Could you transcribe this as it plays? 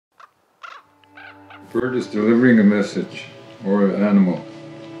Bird is delivering a message, or an animal.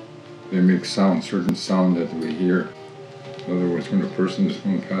 They make sound, certain sound that we hear. In other words, when a person is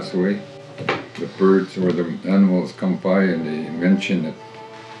going to pass away, the birds or the animals come by and they mention it.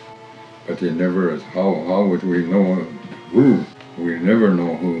 But they never, how would we know who? We never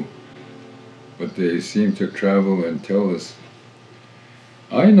know who. But they seem to travel and tell us.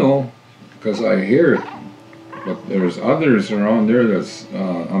 I know, because I hear it. But there's others around there that's,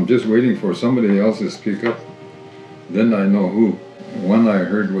 I'm just waiting for somebody else to speak up. Then I know who. One I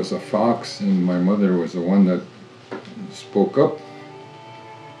heard was a fox, and my mother was the one that spoke up.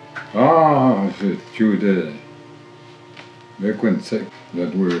 Ah, Jude.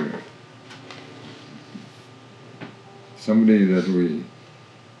 That we're somebody that we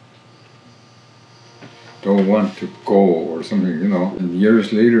don't want to go or something, you know. And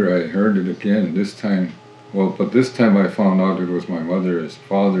years later I heard it again, this time. Well, but this time I found out it was my mother's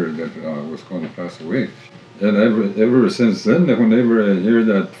father that was going to pass away. And ever since then, whenever I hear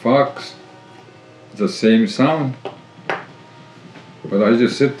that fox, it's the same sound. But I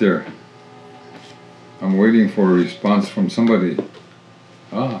just sit there. I'm waiting for a response from somebody.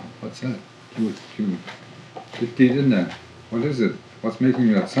 Ah, what's that? Did in that? What is it? What's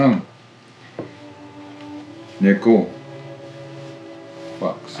making that sound? Neko.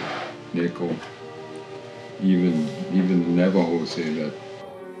 Fox. Neko. Even the Navajo say that.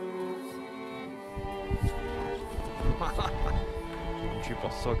 Non ci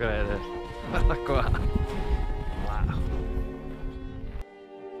posso credere. Guarda qua. Wow.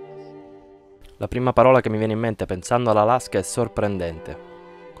 La prima parola che mi viene in mente pensando all'Alaska è sorprendente.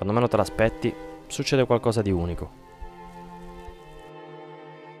 Quando meno te l'aspetti, succede qualcosa di unico.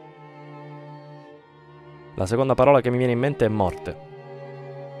 La seconda parola che mi viene in mente è morte,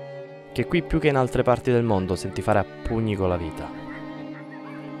 che qui più che in altre parti del mondo senti fare a pugni con la vita.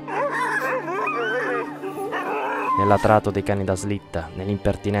 Nell'atrato dei cani da slitta,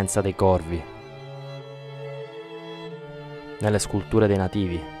 nell'impertinenza dei corvi, nelle sculture dei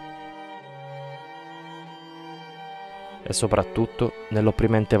nativi e soprattutto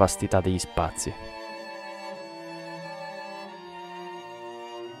nell'opprimente vastità degli spazi.